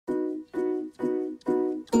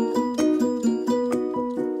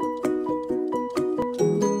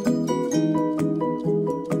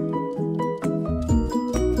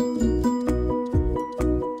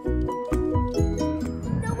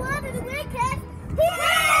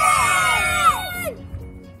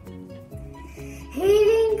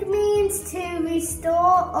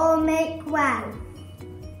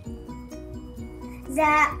There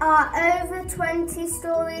are over 20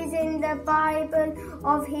 stories in the Bible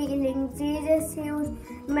of healing. Jesus healed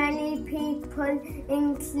many people,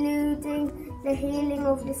 including the healing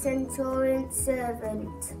of the centurion's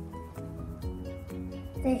servant,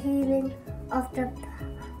 the healing of the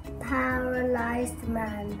paralyzed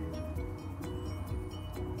man,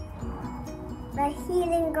 the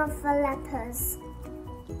healing of the lepers,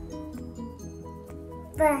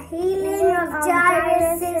 the healing of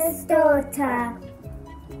Jairus' daughter,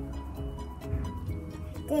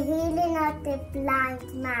 the healing of the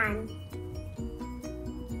blind man.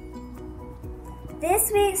 This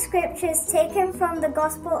week's scripture is taken from the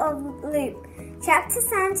Gospel of Luke, chapter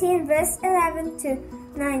 17, verse 11 to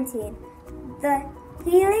 19. The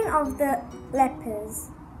healing of the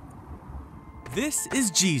lepers. This is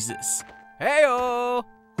Jesus, Hey-o!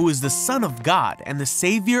 who is the Son of God and the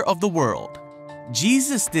Savior of the world.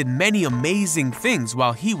 Jesus did many amazing things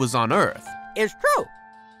while he was on earth. It's true.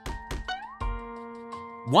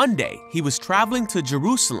 One day, he was traveling to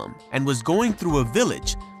Jerusalem and was going through a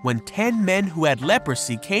village when 10 men who had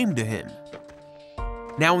leprosy came to him.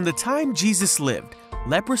 Now, in the time Jesus lived,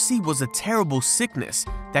 leprosy was a terrible sickness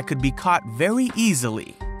that could be caught very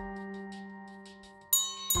easily.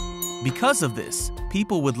 Because of this,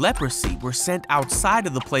 people with leprosy were sent outside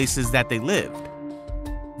of the places that they lived.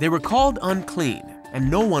 They were called unclean, and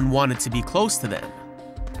no one wanted to be close to them.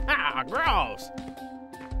 Ah, gross.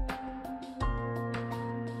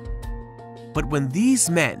 But when these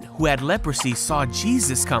men who had leprosy saw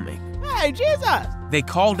Jesus coming, Hey, Jesus! they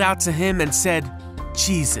called out to him and said,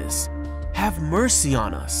 "Jesus, have mercy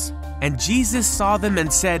on us." And Jesus saw them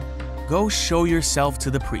and said, "Go show yourself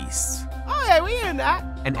to the priests." Oh, yeah, we in that.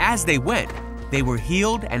 And as they went, they were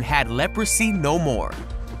healed and had leprosy no more.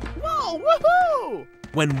 Whoa, woohoo!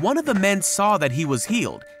 When one of the men saw that he was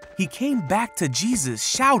healed, he came back to Jesus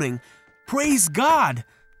shouting, "Praise God!"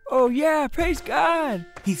 Oh yeah, praise God.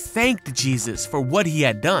 He thanked Jesus for what he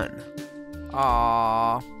had done.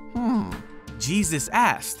 Jesus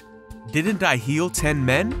asked, "Didn't I heal 10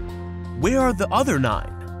 men? Where are the other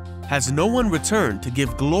 9? Has no one returned to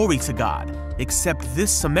give glory to God except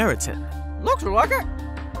this Samaritan?" Looks like it.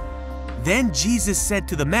 Then Jesus said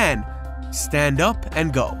to the man, "Stand up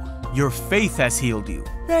and go. Your faith has healed you."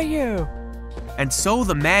 Thank you. And so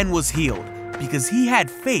the man was healed because he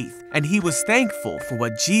had faith and he was thankful for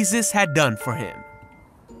what Jesus had done for him.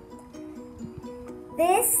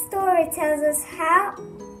 This story tells us how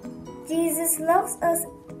Jesus loves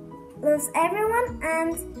everyone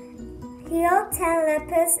and healed 10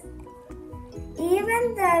 lepers,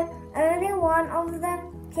 even though only one of them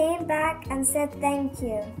came back and said thank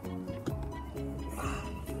you.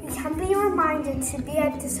 We can be reminded to be a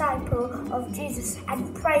disciple of Jesus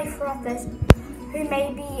and pray for others who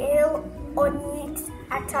may be ill or need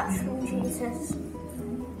a touch from Jesus.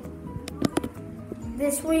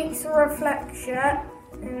 This week's reflection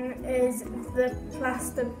is the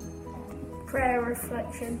plaster prayer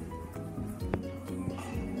reflection.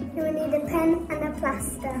 You will need a pen and a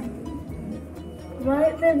plaster.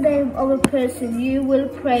 Write the name of a person you will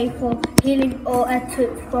pray for healing or a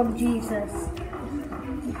touch from Jesus.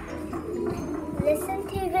 Listen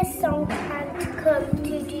to this song and come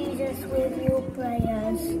to Jesus with your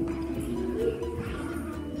prayers.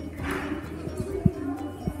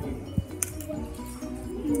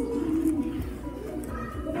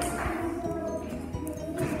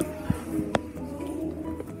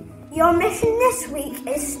 Your mission this week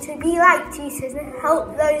is to be like Jesus and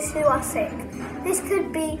help those who are sick. This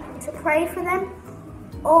could be to pray for them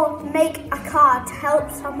or make a card to help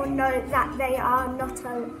someone know that they are not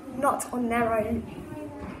on their own.